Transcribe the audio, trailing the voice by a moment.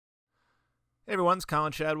Hey everyone, it's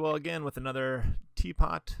Colin Shadwell again with another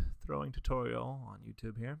teapot throwing tutorial on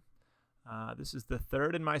YouTube here. This is the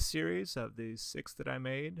third in my series of the 6 that I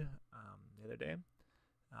made the other day.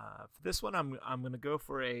 For this one, I'm going to go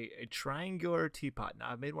for a triangular teapot.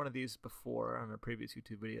 Now, I've made one of these before on a previous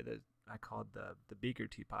YouTube video that I called the beaker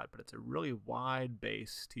teapot, but it's a really wide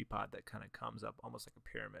base teapot that kind of comes up almost like a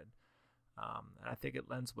pyramid. And I think it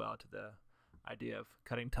lends well to the idea of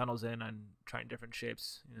cutting tunnels in and trying different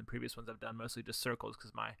shapes. In the previous ones I've done mostly just circles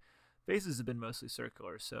because my faces have been mostly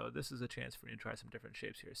circular, so this is a chance for me to try some different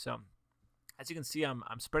shapes here. So as you can see, I'm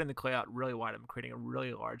spreading the clay out really wide. I'm creating a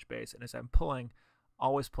really large base, and as I'm pulling,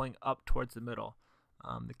 always pulling up towards the middle.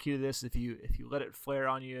 The key to this, if you let it flare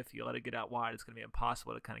on you, if you let it get out wide, it's going to be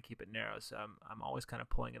impossible to kind of keep it narrow. So I'm always kind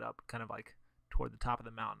of pulling it up kind of like toward the top of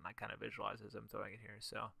the mountain. I kind of visualize as I'm throwing it here.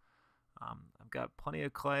 So I've got plenty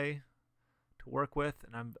of clay to work with,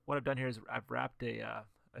 and what I've done here is I've wrapped a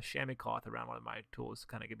chamois cloth around one of my tools to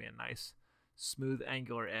kind of give me a nice smooth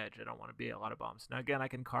angular edge. I don't want to be a lot of bumps. Now again, I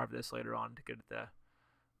can carve this later on to get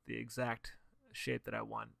the exact shape that I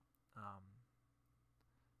want,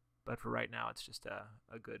 but for right now it's just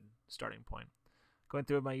a good starting point. Going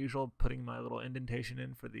through my usual, putting my little indentation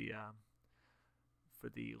in for the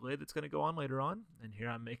lid that's going to go on later on, and here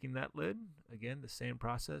I'm making that lid. Again, the same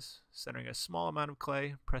process, centering a small amount of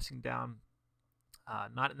clay, pressing down,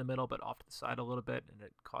 not in the middle, but off to the side a little bit, and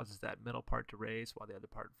it causes that middle part to raise while the other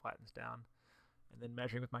part flattens down. And then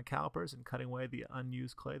measuring with my calipers and cutting away the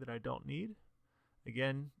unused clay that I don't need.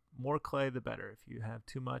 Again, more clay the better. If you have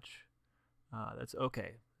too much, that's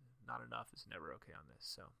okay. Not enough is never okay on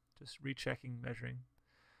this. So just rechecking, measuring.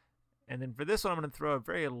 And then for this one, I'm going to throw a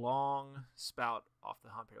very long spout off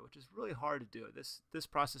the hump here, which is really hard to do. This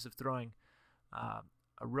process of throwing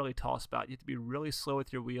a really tall spout, you have to be really slow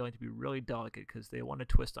with your wheel. You have to be really delicate because they want to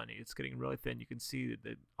twist on you. It's getting really thin. You can see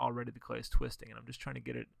that already the clay is twisting, and I'm just trying to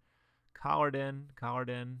get it collared in,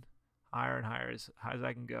 higher and higher, as high as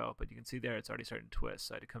I can go. But you can see there it's already starting to twist.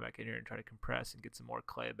 So I had to come back in here and try to compress and get some more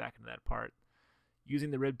clay back into that part.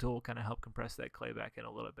 Using the rib tool kind of help compress that clay back in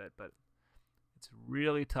a little bit, but it's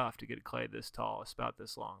really tough to get clay this tall, a spout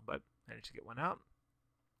this long, but I managed to get one out.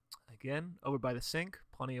 Again, over by the sink,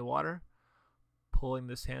 plenty of water. Pulling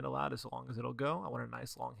this handle out as long as it'll go. I want a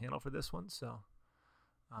nice long handle for this one, so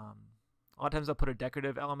a lot of times I'll put a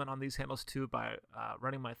decorative element on these handles too by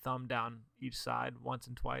running my thumb down each side once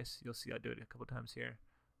and twice. You'll see I do it a couple times here,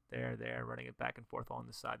 there, running it back and forth along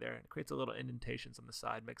the side there. It creates a little indentations on the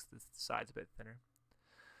side, makes the sides a bit thinner.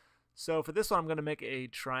 So for this one, I'm going to make a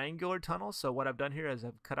triangular tunnel. So what I've done here is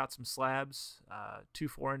I've cut out some slabs, 2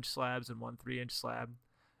 4-inch slabs and 1 3-inch slab.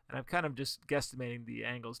 And I'm kind of just guesstimating the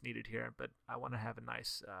angles needed here, but I want to have a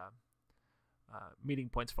nice meeting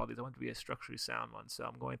points for all these. I want it to be a structurally sound one. So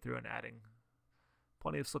I'm going through and adding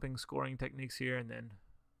plenty of slipping scoring techniques here, and then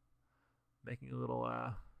making a little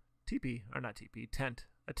teepee, or not teepee, tent.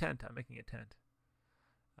 A tent. I'm making a tent.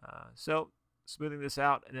 So smoothing this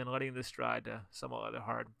out and then letting this dry to somewhat rather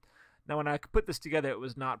hard. Now when I put this together, it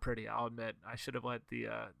was not pretty. I'll admit I should have let the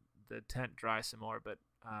tent dry some more, but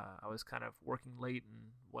I was kind of working late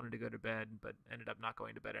and wanted to go to bed, but ended up not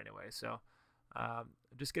going to bed anyway. So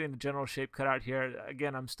just getting the general shape cut out here.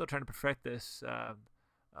 Again, I'm still trying to perfect this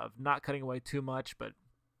of not cutting away too much, but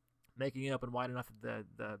making it open wide enough that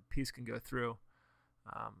the piece can go through.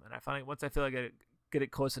 And I finally, once I feel like I get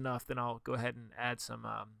it close enough, then I'll go ahead and add some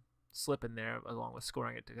slip in there along with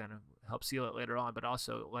scoring it to kind of help seal it later on, but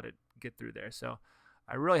also let it get through there. So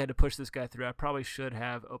I really had to push this guy through. I probably should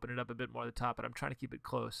have opened it up a bit more at the top, but I'm trying to keep it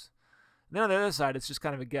close. And then on the other side, it's just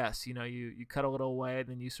kind of a guess. You know, you cut a little away, and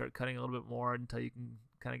then you start cutting a little bit more until you can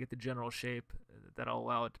kind of get the general shape that'll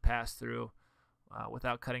allow it to pass through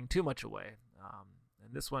without cutting too much away.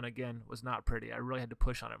 And this one, again, was not pretty. I really had to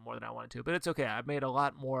push on it more than I wanted to, but it's okay. I made a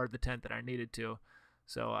lot more of the tent than I needed to,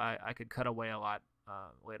 so I could cut away a lot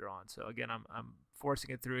later on. So again, I'm forcing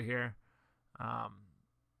it through here,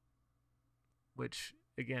 which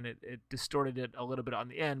again, it distorted it a little bit on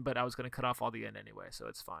the end, but I was going to cut off all the end anyway, so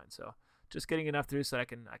it's fine. So just getting enough through so that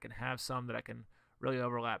I can have some that I can really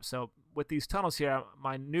overlap. So with these tunnels here,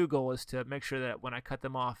 my new goal is to make sure that when I cut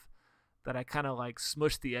them off, that I kind of like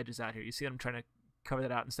smush the edges out here. You see I'm trying to cover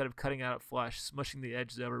that out instead of cutting out flush, smushing the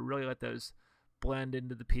edges over, really let those blend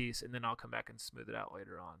into the piece, and then I'll come back and smooth it out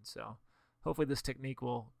later on. So hopefully this technique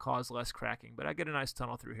will cause less cracking, but I get a nice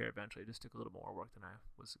tunnel through here eventually. It just took a little more work than I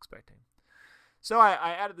was expecting. So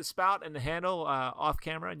I added the spout and the handle off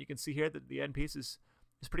camera, and you can see here that the end piece is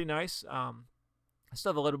pretty nice. I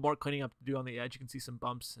still have a little more cleaning up to do on the edge. You can see some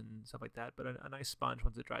bumps and stuff like that, but a nice sponge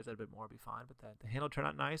once it dries out a bit more will be fine. But the handle turned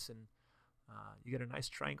out nice, and you get a nice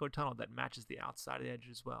triangular tunnel that matches the outside of the edge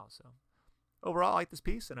as well. So overall, I like this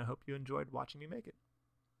piece, and I hope you enjoyed watching me make it.